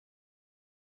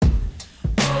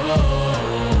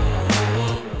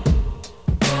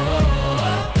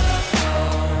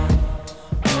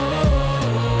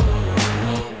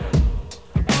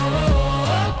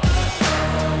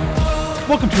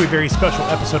to a very special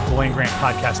episode of the Land Grant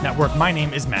Podcast Network. My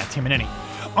name is Matt Timonini.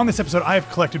 On this episode, I have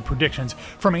collected predictions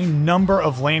from a number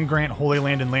of Land Grant, Holy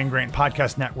Land, and Land Grant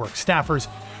Podcast Network staffers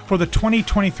for the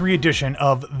 2023 edition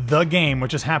of The Game,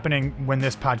 which is happening when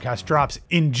this podcast drops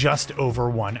in just over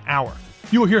 1 hour.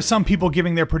 You will hear some people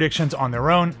giving their predictions on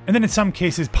their own, and then in some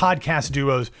cases, podcast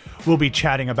duos will be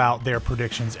chatting about their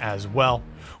predictions as well.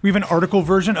 We have an article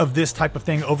version of this type of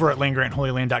thing over at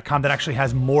landgrantholyland.com that actually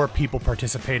has more people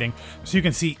participating, so you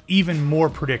can see even more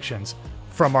predictions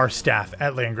from our staff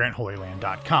at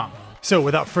landgrantholyland.com. So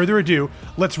without further ado,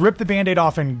 let's rip the Band-Aid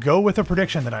off and go with a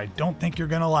prediction that I don't think you're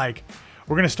going to like.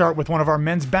 We're going to start with one of our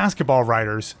men's basketball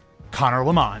writers, Connor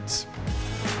Lamons.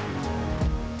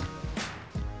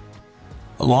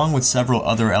 Along with several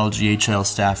other LGHL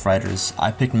staff writers, I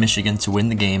picked Michigan to win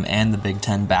the game and the Big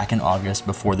Ten back in August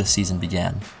before the season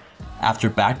began. After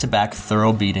back-to-back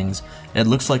thorough beatings, it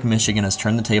looks like Michigan has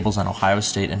turned the tables on Ohio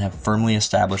State and have firmly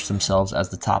established themselves as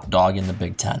the top dog in the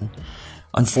Big Ten.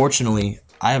 Unfortunately,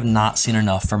 I have not seen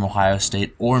enough from Ohio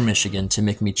State or Michigan to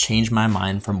make me change my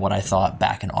mind from what I thought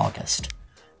back in August.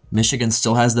 Michigan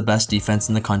still has the best defense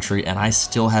in the country, and I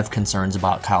still have concerns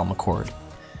about Kyle McCord.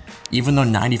 Even though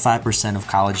 95% of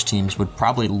college teams would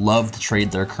probably love to trade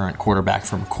their current quarterback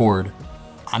for McCord,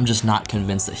 I'm just not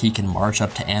convinced that he can march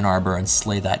up to Ann Arbor and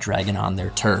slay that dragon on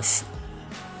their turf.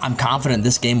 I'm confident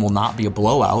this game will not be a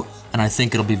blowout, and I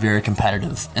think it'll be very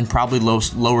competitive, and probably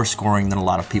lower scoring than a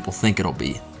lot of people think it'll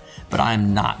be. But I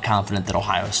am not confident that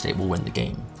Ohio State will win the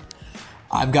game.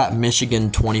 I've got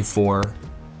Michigan 24,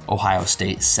 Ohio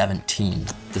State 17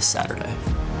 this Saturday.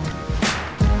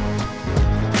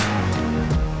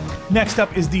 Next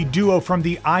up is the duo from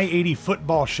the I-80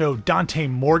 football show, Dante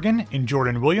Morgan and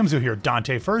Jordan Williams. You'll hear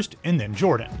Dante first and then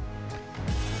Jordan.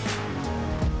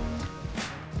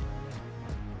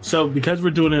 So because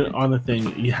we're doing it on the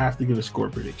thing, you have to give a score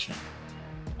prediction.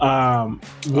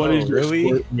 What is really?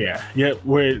 Score? Yeah.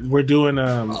 We're doing.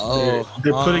 They're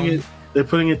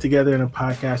putting it together in a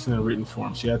podcast in a written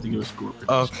form. So you have to give a score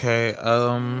prediction. Okay.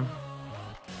 I'm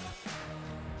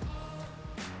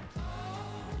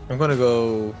gonna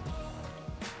go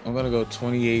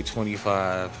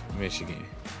 28-25 Michigan.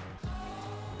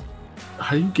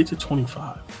 How do you get to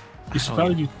 25? You should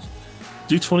probably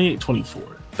do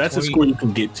 28-24. That's a score you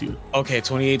can get to. Okay,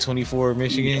 28-24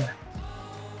 Michigan. Yeah.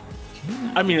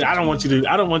 I mean, I don't want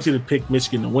you to pick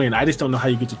Michigan to win. I just don't know how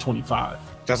you get to 25.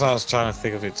 That's how I was trying to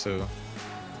think of it too.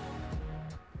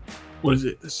 What is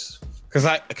it? Because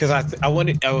I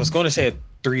was going to say a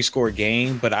 3-score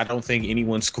game, but I don't think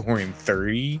anyone's scoring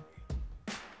 30.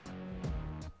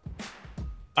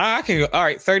 I can go. All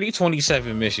right,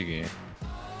 30-27 Michigan.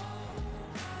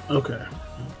 Okay.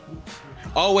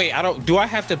 Oh wait, do I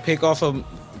have to pick off of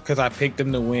because I picked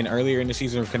them to win earlier in the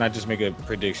season, or can I just make a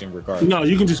prediction regardless? No,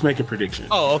 you can just make a prediction.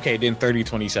 Oh, okay, then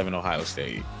 30-27 Ohio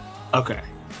State. Okay.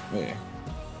 Yeah.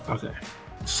 Okay.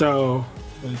 So,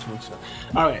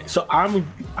 all right. So I'm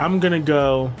gonna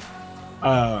go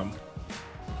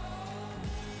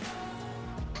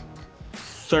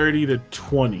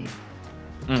 30-20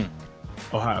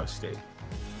 Ohio State.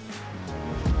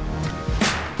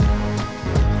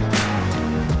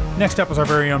 Next up is our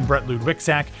very own Brett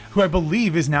Ludwigczak, who I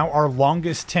believe is now our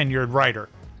longest tenured writer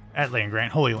at Land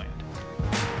Grant Holy Land.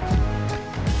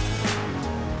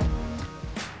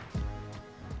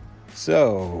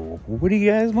 So, what do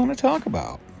you guys want to talk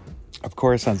about? Of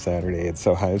course, on Saturday, it's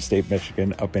Ohio State,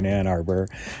 Michigan up in Ann Arbor.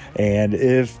 And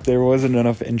if there wasn't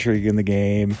enough intrigue in the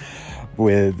game,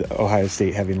 with Ohio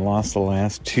State having lost the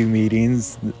last 2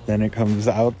 meetings, then it comes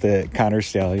out that Connor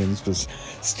Stalions was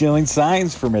stealing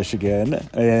signs for Michigan,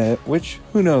 which,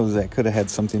 who knows, that could have had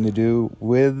something to do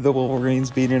with the Wolverines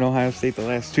beating Ohio State the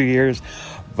last 2 years.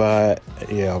 But,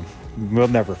 we'll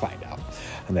never find out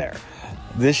there.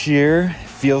 This year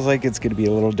feels like it's going to be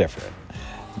a little different.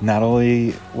 Not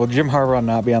only will Jim Harbaugh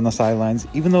not be on the sidelines,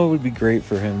 even though it would be great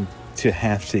for him to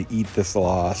have to eat this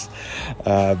loss,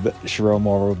 but Sherrone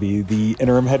Moore will be the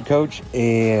interim head coach,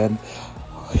 and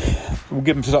we'll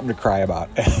give him something to cry about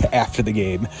after the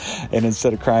game. And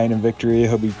instead of crying in victory,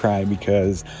 he'll be crying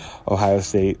because Ohio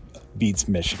State beats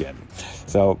Michigan.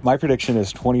 So my prediction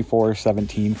is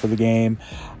 24-17 for the game.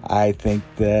 I think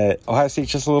that Ohio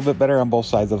State's just a little bit better on both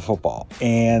sides of the football,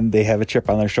 and they have a chip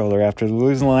on their shoulder after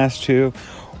losing the last 2,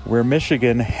 where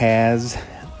Michigan has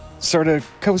sort of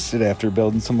coasted after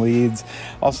building some leads.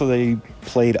 Also, they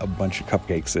played a bunch of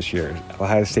cupcakes this year.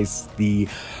 Ohio State's the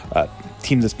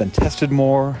team that's been tested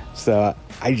more, so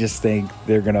I just think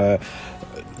they're gonna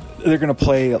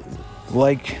play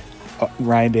like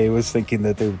Ryan Day was thinking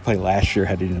that they would play last year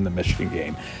heading into the Michigan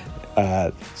game.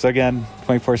 So again,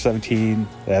 24-17,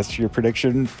 that's your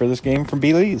prediction for this game from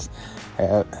B. Lee's.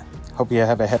 Hope you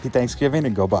have a happy Thanksgiving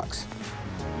and go Bucks.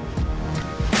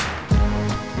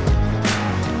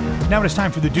 Now it is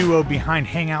time for the duo behind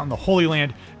Hangout in the Holy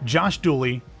Land, Josh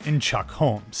Dooley and Chuck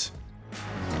Holmes.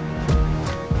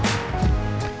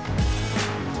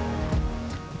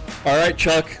 All right,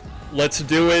 Chuck, let's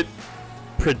do it.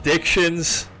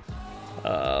 Predictions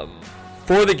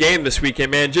for the game this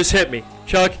weekend, man. Just hit me.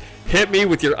 Chuck, hit me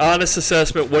with your honest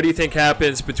assessment. What do you think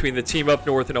happens between the team up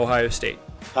north and Ohio State?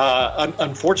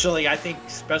 Unfortunately, I think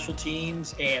special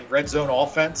teams and red zone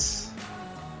offense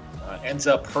ends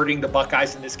up hurting the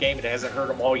Buckeyes in this game. It hasn't hurt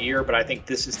them all year, but I think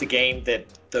this is the game that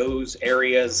those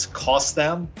areas cost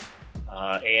them.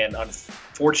 And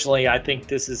unfortunately, I think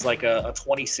this is like a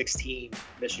 2016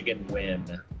 Michigan win.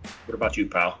 What about you,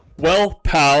 pal? Well,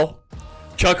 pal,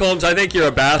 Chuck Holmes, I think you're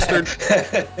a bastard.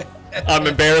 I'm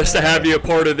embarrassed to have you a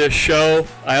part of this show.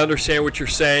 I understand what you're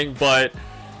saying, but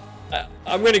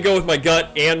I'm going to go with my gut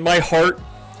and my heart.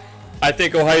 I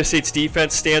think Ohio State's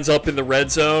defense stands up in the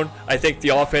red zone. I think the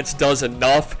offense does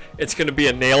enough. It's going to be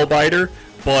a nail-biter,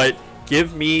 but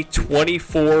give me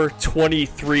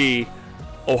 24-23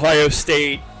 Ohio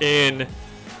State in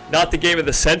not the game of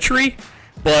the century,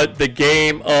 but the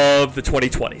game of the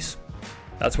 2020s.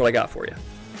 That's what I got for you.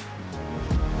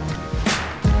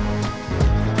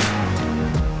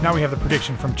 Now we have the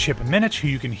prediction from Chip Minich, who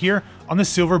you can hear on the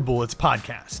Silver Bullets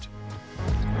podcast.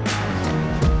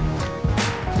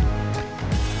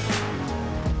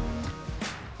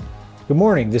 Good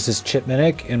morning, this is Chip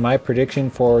Minich, and my prediction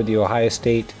for the Ohio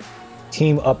State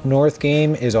team up north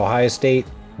game is Ohio State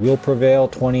will prevail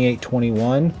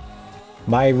 28-21.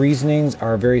 My reasonings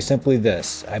are very simply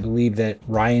this. I believe that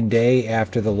Ryan Day,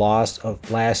 after the loss of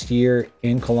last year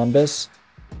in Columbus,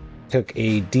 took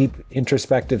a deep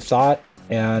introspective thought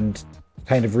and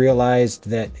kind of realized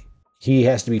that he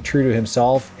has to be true to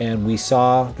himself, and we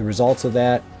saw the results of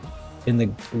that in the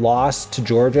loss to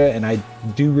Georgia. And I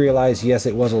do realize, yes,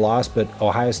 it was a loss, but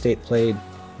Ohio State played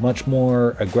much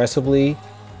more aggressively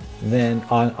than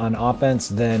on offense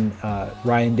than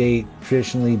Ryan Day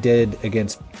traditionally did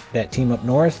against that team up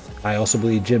north. I also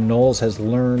believe Jim Knowles has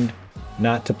learned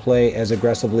not to play as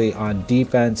aggressively on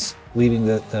defense, leaving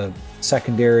the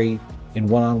secondary in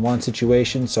one-on-one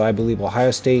situations. So I believe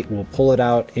Ohio State will pull it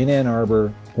out in Ann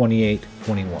Arbor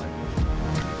 28-21.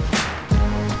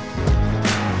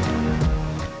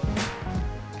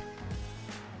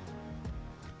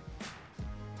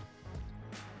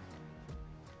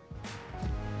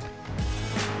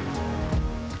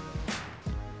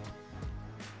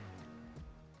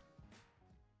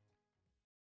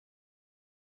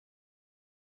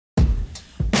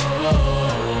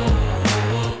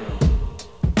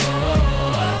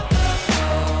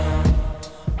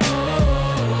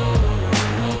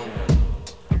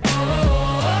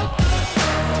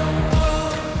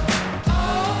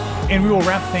 And we will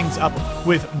wrap things up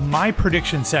with my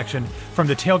prediction section from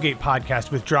the Tailgate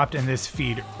podcast, which dropped in this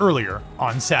feed earlier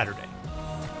on Saturday.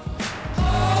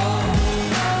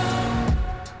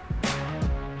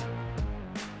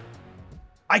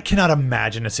 I cannot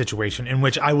imagine a situation in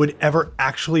which I would ever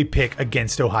actually pick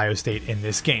against Ohio State in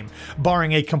this game,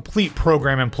 barring a complete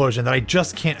program implosion that I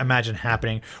just can't imagine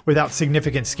happening without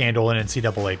significant scandal and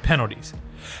NCAA penalties.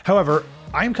 However,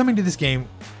 I am coming to this game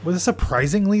with a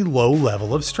surprisingly low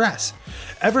level of stress.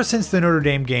 Ever since the Notre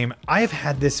Dame game, I have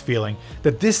had this feeling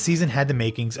that this season had the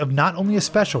makings of not only a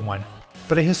special one,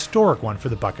 but a historic one for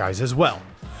the Buckeyes as well.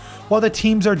 While the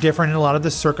teams are different and a lot of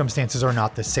the circumstances are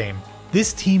not the same,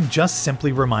 this team just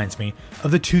simply reminds me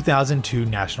of the 2002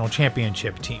 national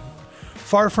championship team.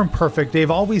 Far from perfect,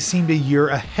 they've always seemed a year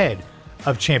ahead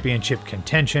of championship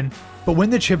contention, but when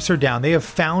the chips are down, they have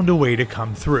found a way to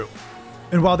come through.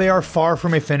 And while they are far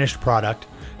from a finished product,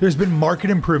 there's been marked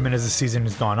improvement as the season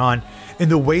has gone on, and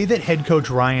the way that head coach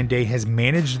Ryan Day has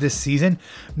managed this season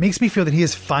makes me feel that he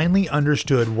has finally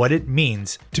understood what it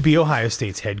means to be Ohio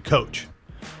State's head coach.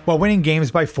 While winning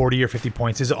games by 40 or 50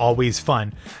 points is always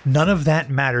fun, none of that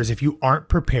matters if you aren't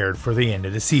prepared for the end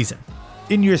of the season.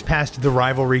 In years past, the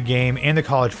rivalry game and the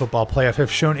college football playoff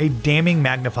have shown a damning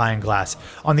magnifying glass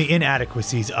on the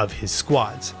inadequacies of his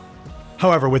squads.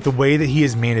 However, with the way that he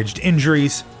has managed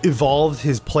injuries, evolved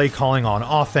his play calling on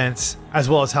offense, as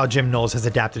well as how Jim Knowles has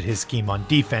adapted his scheme on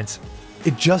defense,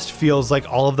 it just feels like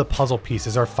all of the puzzle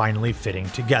pieces are finally fitting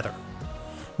together.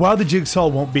 While the jigsaw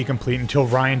won't be complete until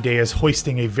Ryan Day is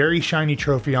hoisting a very shiny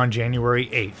trophy on January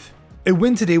 8th, a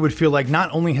win today would feel like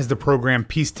not only has the program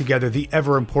pieced together the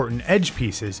ever-important edge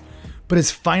pieces, but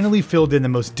has finally filled in the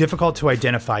most difficult to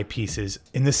identify pieces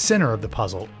in the center of the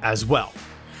puzzle as well.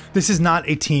 This is not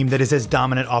a team that is as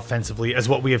dominant offensively as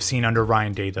what we have seen under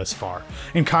Ryan Day thus far,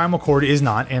 and Kyle McCord is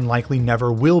not, and likely never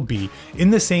will be, in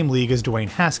the same league as Dwayne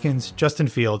Haskins, Justin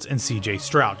Fields, and CJ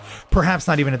Stroud, perhaps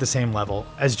not even at the same level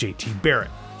as JT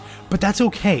Barrett. But that's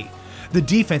okay. The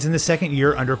defense in the second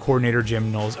year under coordinator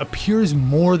Jim Knowles appears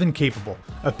more than capable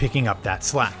of picking up that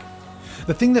slack.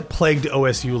 The thing that plagued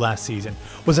OSU last season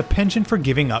was a penchant for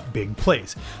giving up big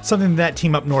plays, something that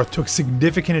team up north took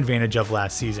significant advantage of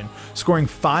last season, scoring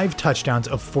 5 touchdowns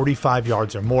of 45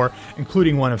 yards or more,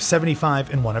 including one of 75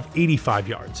 and one of 85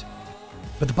 yards.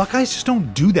 But the Buckeyes just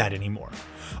don't do that anymore.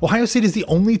 Ohio State is the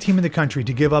only team in the country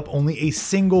to give up only a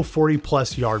single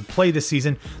 40-plus yard play this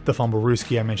season, the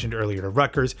Fumblerooski I mentioned earlier to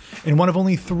Rutgers, and one of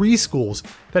only 3 schools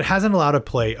that hasn't allowed a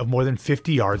play of more than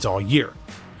 50 yards all year.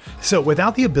 So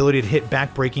without the ability to hit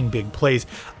back-breaking big plays,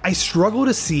 I struggle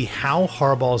to see how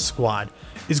Harbaugh's squad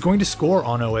is going to score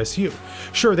on OSU.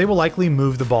 Sure, they will likely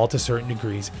move the ball to certain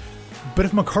degrees, but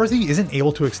if McCarthy isn't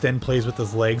able to extend plays with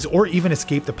his legs or even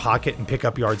escape the pocket and pick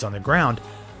up yards on the ground,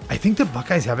 I think the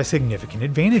Buckeyes have a significant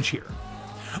advantage here.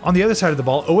 On the other side of the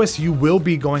ball, OSU will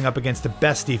be going up against the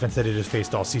best defense that it has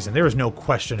faced all season. There is no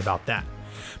question about that.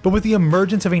 But with the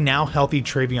emergence of a now healthy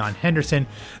TreVeyon Henderson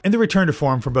and the return to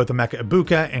form for both Emeka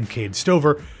Egbuka and Cade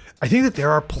Stover, I think that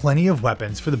there are plenty of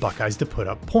weapons for the Buckeyes to put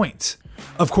up points.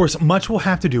 Of course, much will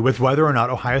have to do with whether or not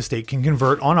Ohio State can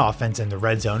convert on offense in the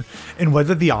red zone and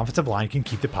whether the offensive line can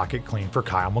keep the pocket clean for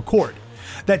Kyle McCord.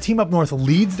 That team up north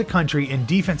leads the country in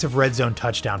defensive red zone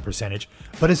touchdown percentage,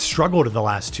 but has struggled in the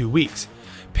last 2 weeks.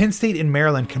 Penn State and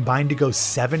Maryland combined to go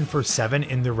 7 for 7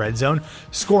 in the red zone,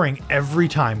 scoring every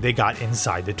time they got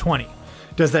inside the 20.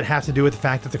 Does that have to do with the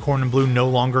fact that the Corn and Blue no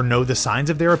longer know the signs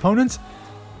of their opponents?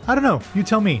 I don't know, you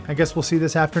tell me. I guess we'll see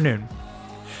this afternoon.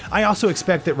 I also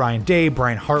expect that Ryan Day,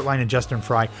 Brian Hartline, and Justin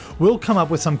Fry will come up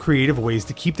with some creative ways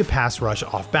to keep the pass rush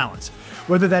off balance.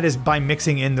 Whether that is by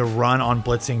mixing in the run on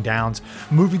blitzing downs,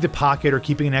 moving the pocket, or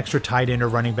keeping an extra tight end or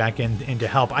running back in to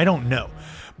help, I don't know.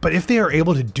 But if they are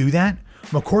able to do that,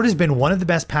 McCord has been one of the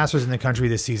best passers in the country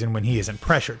this season when he isn't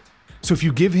pressured. So if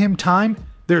you give him time,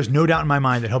 there's no doubt in my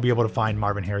mind that he'll be able to find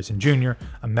Marvin Harrison Jr.,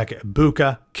 Emeka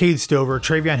Egbuka, Cade Stover,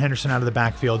 TreVeyon Henderson out of the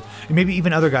backfield, and maybe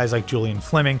even other guys like Julian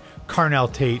Fleming,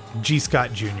 Carnell Tate, G.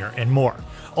 Scott Jr., and more.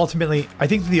 Ultimately, I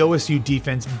think that the OSU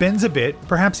defense bends a bit,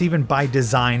 perhaps even by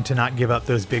design to not give up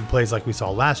those big plays like we saw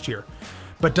last year,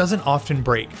 but doesn't often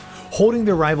break, holding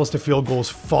their rivals to field goals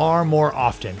far more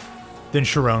often than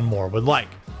Sharon Moore would like.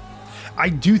 I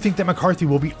do think that McCarthy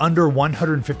will be under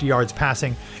 150 yards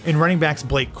passing, and running backs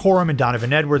Blake Corum and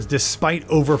Donovan Edwards, despite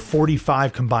over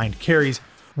 45 combined carries,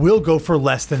 will go for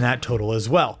less than that total as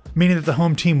well, meaning that the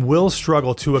home team will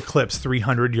struggle to eclipse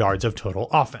 300 yards of total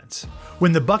offense.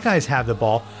 When the Buckeyes have the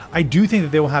ball, I do think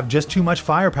that they will have just too much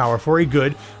firepower for a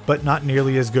good, but not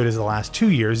nearly as good as the last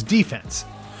 2 years, defense.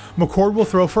 McCord will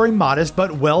throw for a modest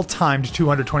but well-timed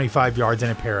 225 yards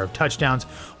and a pair of touchdowns,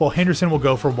 while Henderson will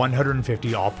go for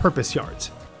 150 all-purpose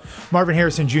yards. Marvin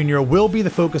Harrison Jr. will be the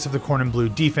focus of the Corn and Blue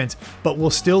defense, but will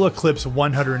still eclipse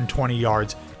 120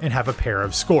 yards and have a pair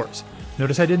of scores.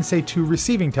 Notice I didn't say 2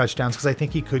 receiving touchdowns because I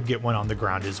think he could get one on the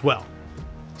ground as well.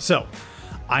 So,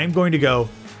 I'm going to go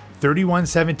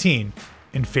 31-17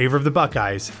 in favor of the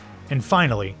Buckeyes, and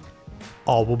finally,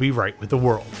 all will be right with the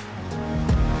world.